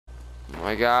Oh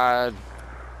my god.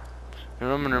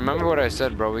 Remember what I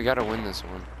said, bro. We gotta win this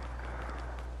one.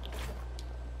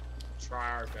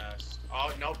 Try our best.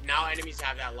 Oh, nope. Now enemies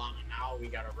have that llama. Now we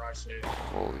gotta rush it.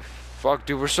 Holy fuck,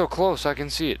 dude. We're so close. I can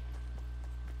see it.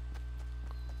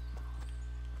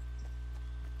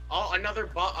 Oh, another.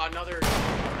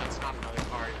 That's not another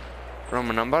card.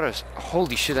 Roman, I'm about to.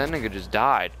 Holy shit, that nigga just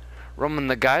died. Roman,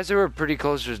 the guys that were pretty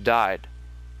close just died.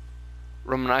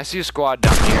 Roman, I see a squad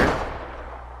down here.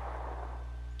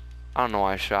 I don't know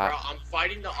why I shot. Bro, I'm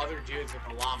fighting the other dudes with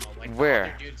the llama. Like where? The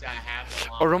other dudes that have the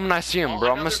llama. Oh, Roman, I see him,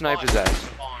 bro. I'm gonna snipe his ass.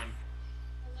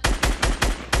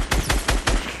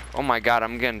 Oh my god,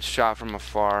 I'm getting shot from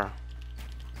afar.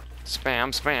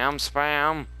 Spam, spam,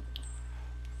 spam.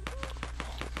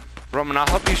 Roman, I'll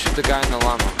help you shoot the guy in the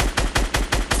llama.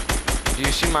 Do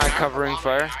you see my covering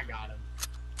fire? I got him.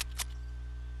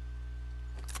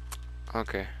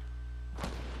 Okay.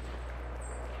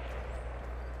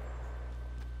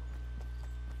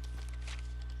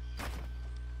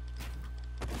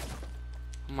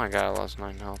 Oh my god, I lost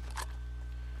 9 health.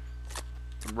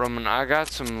 Roman, I got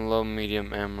some low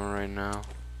medium ammo right now.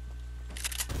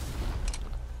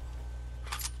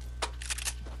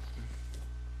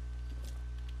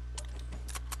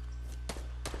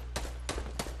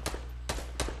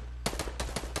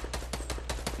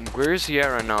 Where is he at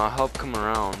right now? I'll help come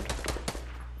around.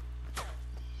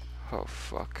 Oh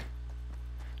fuck.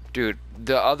 Dude,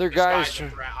 the other guys. I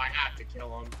have to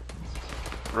kill him.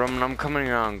 Roman, I'm coming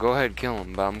around. Go ahead, kill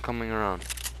him, but I'm coming around.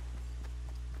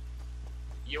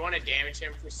 You want to damage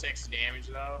him for 6 damage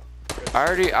though? I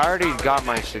already got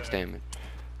my 6 damage.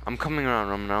 I'm coming around,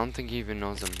 Roman. I don't think he even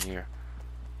knows I'm here.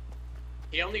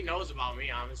 He only knows about me.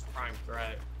 I'm his prime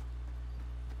threat.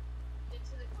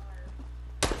 Into the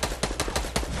car.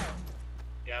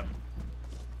 Yep.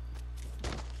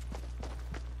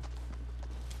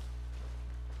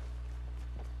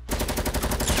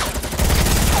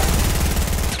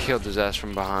 Killed his ass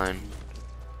from behind.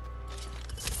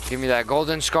 Give me that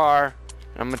golden scar.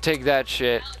 I'm gonna take that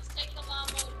shit.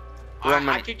 Roman,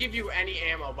 I could give you any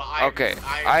ammo, but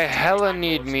I hella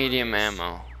need medium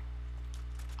ammo.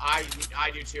 I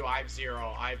do too. I have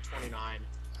 0. I have 29.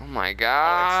 Oh my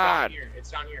god. Oh, it's down here.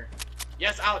 It's down here.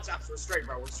 Yes, Alex, we're straight,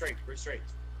 bro. We're straight. We're straight.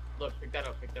 Look, pick that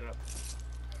up. Pick that up.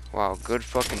 Wow, good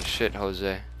fucking shit,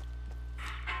 Jose.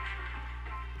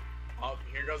 Oh,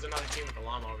 here goes another team with the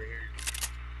llama over here.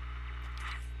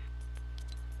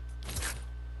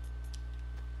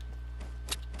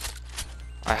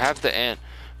 I have to end,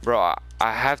 bro.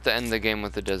 I have to end the game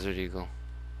with the Desert Eagle.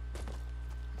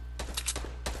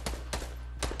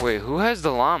 Wait, who has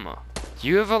the llama?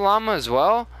 You have a llama as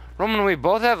well? Roman, we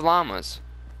both have llamas.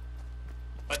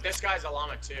 But this guy's a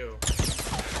llama too.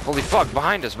 Holy fuck,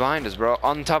 behind us, bro.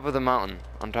 On top of the mountain.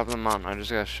 On top of the mountain. I just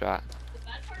got shot.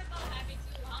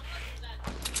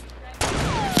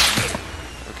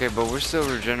 Okay, but we're still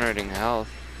regenerating health.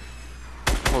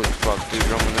 Holy fuck, dude.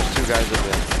 Roman, there's 2 guys up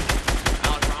there.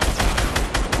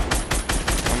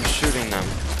 I'm shooting them.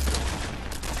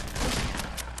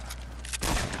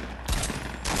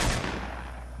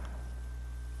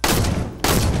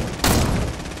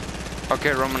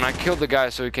 Okay, Roman, I killed the guy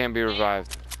so he can't be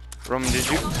revived. Roman, did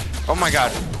you? Oh my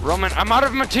god. Roman, I'm out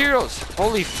of materials.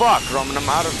 Holy fuck, Roman, I'm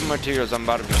out of materials. I'm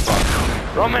about to be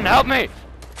fucked. Roman, help me.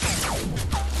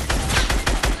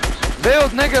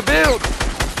 Build, nigga, build.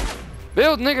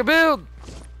 Build, nigga, build.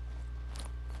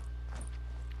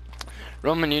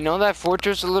 Roman, you know that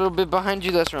fortress a little bit behind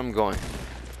you? That's where I'm going.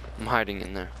 I'm hiding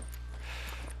in there.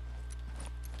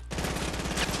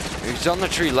 He's on the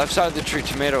tree, left side of the tree,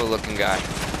 tomato looking guy.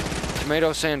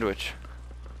 Tomato sandwich.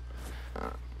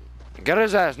 Get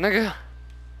his ass, nigga.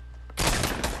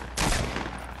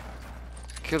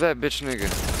 Kill that bitch, nigga.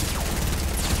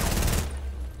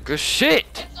 Good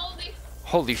shit.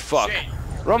 Holy fuck. Shit.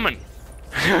 Roman.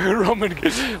 Roman,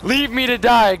 leave me to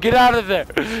die. Get out of there.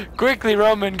 Quickly,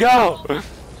 Roman, go.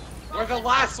 We're the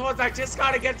last ones. I just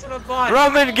gotta get to the bus.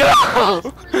 Roman, go.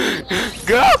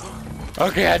 Go.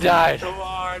 Okay, I died. Come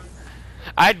on.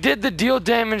 I did the deal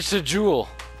damage to Jewel.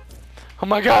 Oh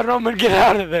my god, Roman, get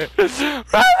out of there. Roman!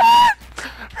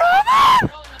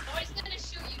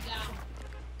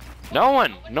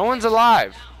 Roman! No one's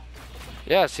alive.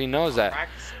 Yes, he knows that.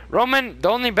 Roman, the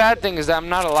only bad thing is that I'm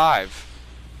not alive.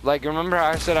 Like, remember how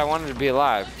I said I wanted to be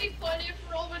alive? It would be funny if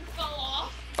Roman fell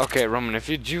off. Okay, Roman, if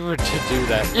you were to do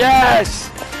that. Yes!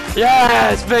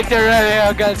 Yes! Victory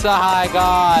against the high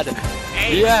god!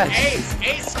 Ace, Yes!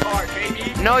 Ace card,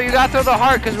 baby! No, you gotta throw the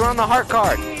heart, because we're on the heart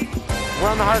card. We're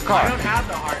on the heart I card. don't have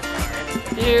the heart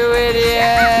card. You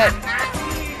idiot!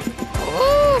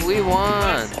 Ooh, we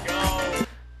won.